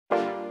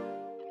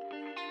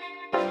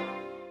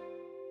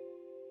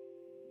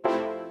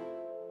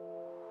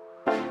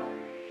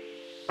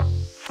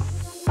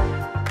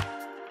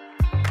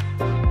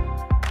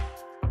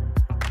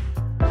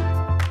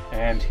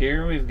And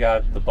here we've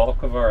got the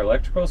bulk of our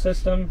electrical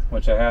system,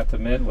 which I have to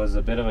admit was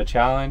a bit of a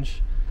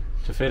challenge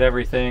to fit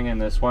everything in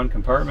this one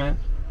compartment,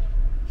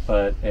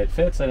 but it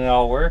fits and it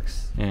all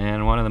works.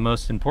 And one of the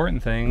most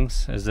important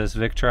things is this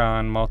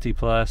Victron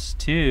Multiplus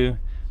 2,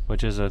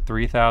 which is a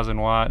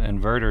 3000 watt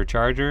inverter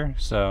charger.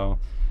 So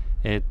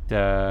it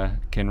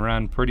can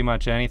run pretty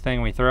much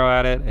anything we throw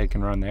at it. It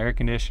can run the air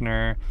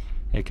conditioner,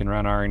 it can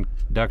run our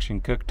induction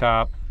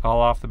cooktop,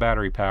 all off the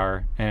battery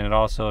power, and it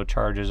also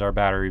charges our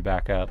battery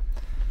back up.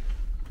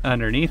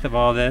 Underneath of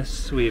all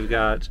this, we've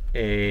got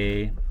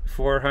a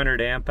 400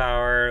 amp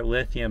hour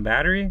lithium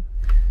battery,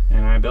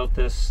 and I built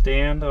this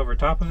stand over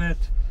top of it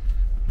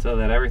so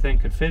that everything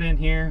could fit in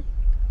here.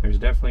 There's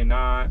definitely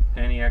not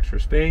any extra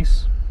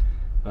space,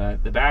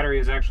 but the battery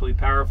is actually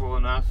powerful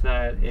enough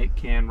that it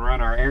can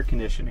run our air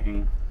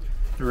conditioning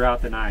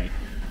throughout the night.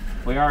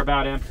 We are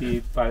about empty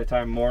by the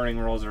time morning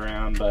rolls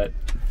around, but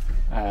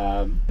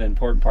the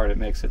important part, it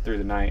makes it through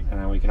the night, and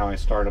then we can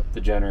always start up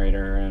the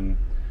generator and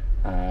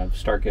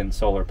start getting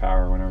solar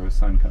power whenever the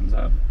sun comes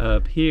up.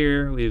 Up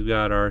here we've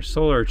got our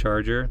solar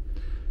charger.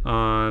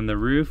 On the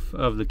roof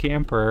of the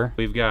camper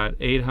we've got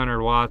 800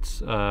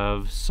 watts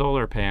of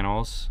solar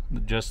panels,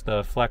 just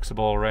the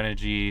flexible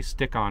Renogy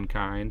stick-on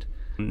kind,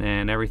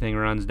 and everything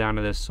runs down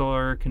to this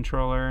solar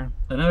controller.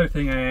 Another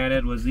thing I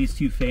added was these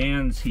two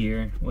fans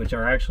here, which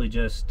are actually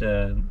just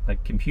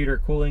like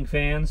computer cooling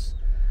fans,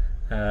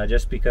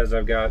 just because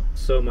I've got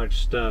so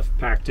much stuff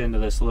packed into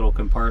this little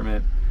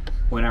compartment.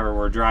 Whenever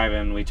we're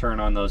driving, we turn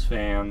on those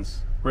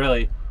fans.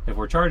 Really, if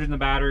we're charging the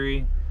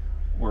battery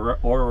or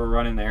we're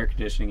running the air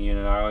conditioning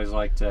unit, I always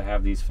like to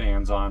have these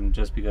fans on,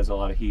 just because a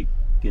lot of heat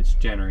gets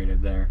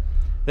generated there.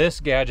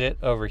 This gadget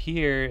over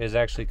here is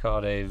actually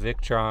called a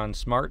Victron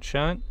Smart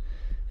Shunt,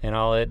 and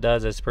all it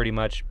does is pretty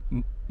much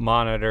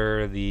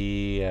monitor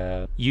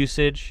the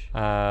usage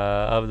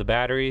of the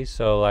battery.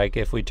 So like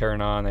if we turn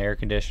on the air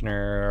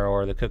conditioner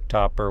or the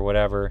cooktop or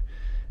whatever,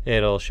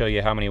 it'll show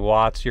you how many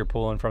watts you're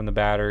pulling from the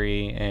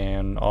battery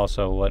and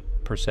also what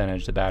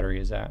percentage the battery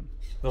is at.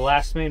 The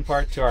last main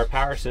part to our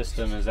power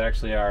system is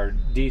actually our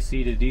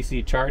DC to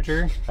DC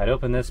charger. I'd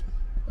open this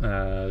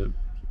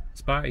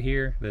spot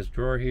here, this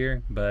drawer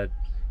here, but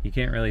you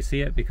can't really see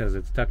it because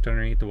it's tucked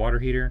underneath the water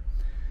heater.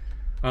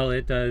 All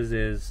it does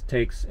is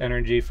takes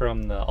energy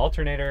from the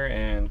alternator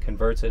and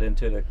converts it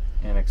into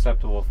an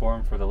acceptable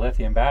form for the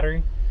lithium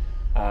battery.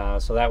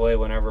 So that way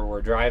whenever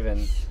we're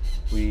driving,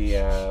 we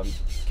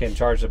can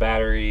charge the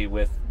battery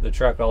with the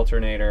truck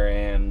alternator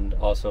and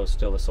also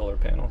still the solar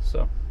panel.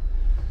 So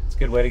it's a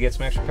good way to get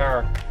some extra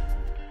power.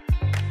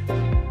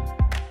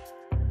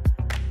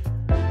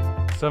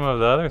 Some of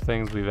the other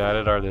things we've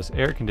added are this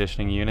air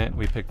conditioning unit.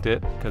 We picked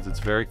it because it's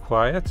very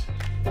quiet.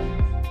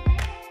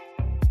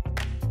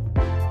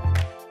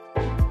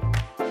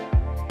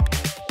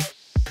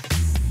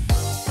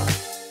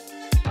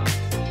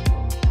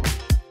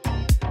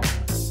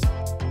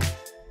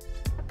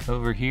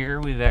 Over here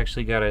we've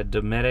actually got a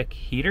Dometic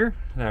heater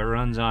that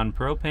runs on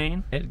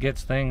propane. It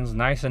gets things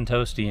nice and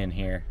toasty in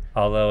here,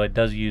 although it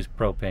does use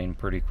propane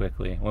pretty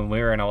quickly. When we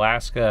were in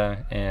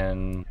Alaska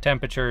and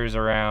temperatures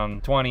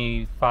around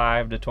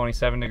 25 to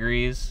 27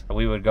 degrees,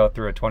 we would go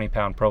through a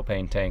 20-pound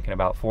propane tank in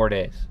about 4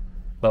 days.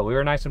 But we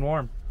were nice and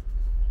warm.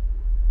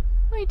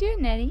 What are you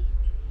doing, Eddie?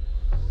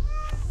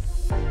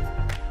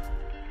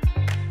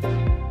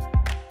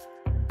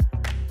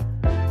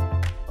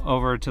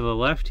 Over to the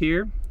left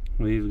here,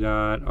 we've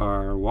got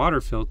our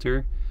water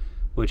filter,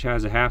 which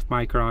has a 1/2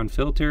 micron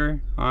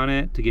filter on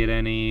it to get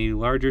any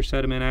larger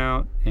sediment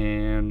out,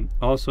 and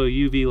also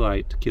UV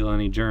light to kill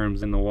any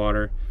germs in the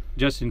water,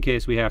 just in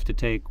case we have to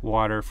take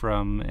water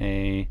from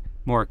a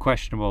more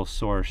questionable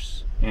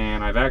source.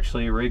 And I've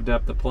actually rigged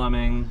up the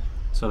plumbing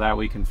so that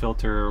we can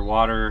filter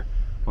water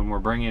when we're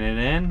bringing it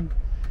in,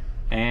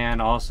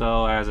 and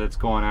also as it's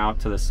going out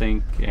to the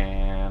sink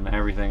and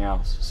everything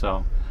else.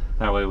 So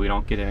that way we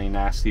don't get any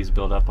nasties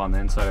build up on the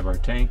inside of our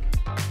tank.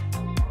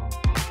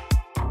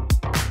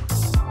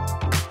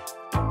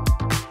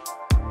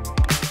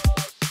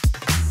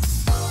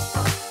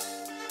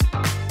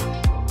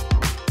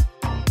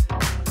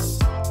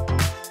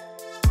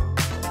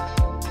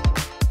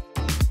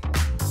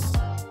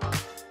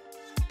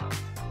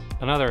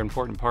 Another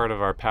important part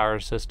of our power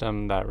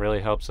system that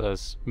really helps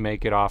us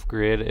make it off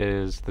grid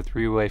is the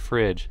 3-way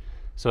fridge.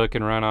 So it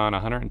can run on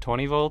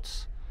 120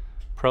 volts,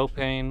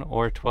 propane,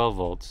 or 12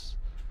 volts.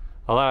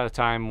 A lot of the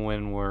time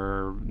when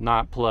we're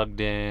not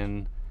plugged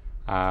in,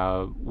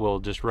 we'll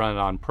just run it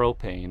on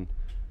propane,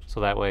 so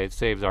that way it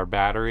saves our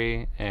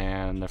battery,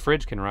 and the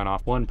fridge can run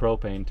off one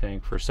propane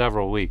tank for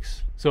several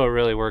weeks. So it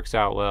really works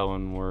out well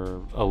when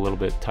we're a little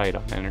bit tight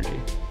on energy.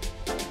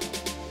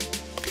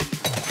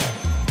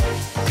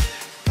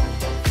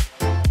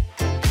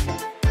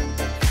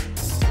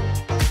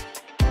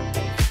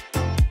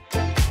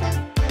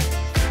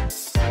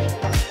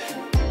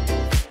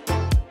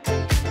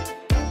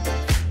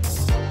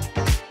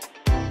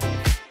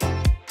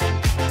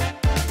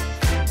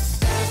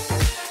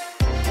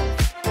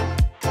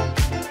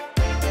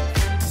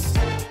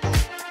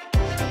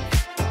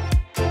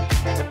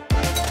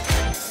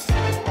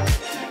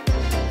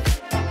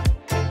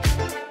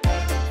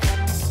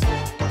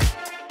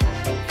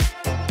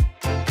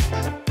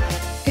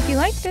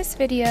 liked this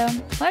video,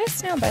 let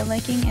us know by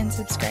liking and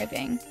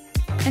subscribing.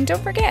 And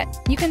don't forget,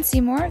 you can see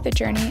more of the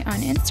journey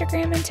on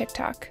Instagram and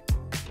TikTok.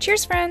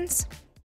 Cheers, friends!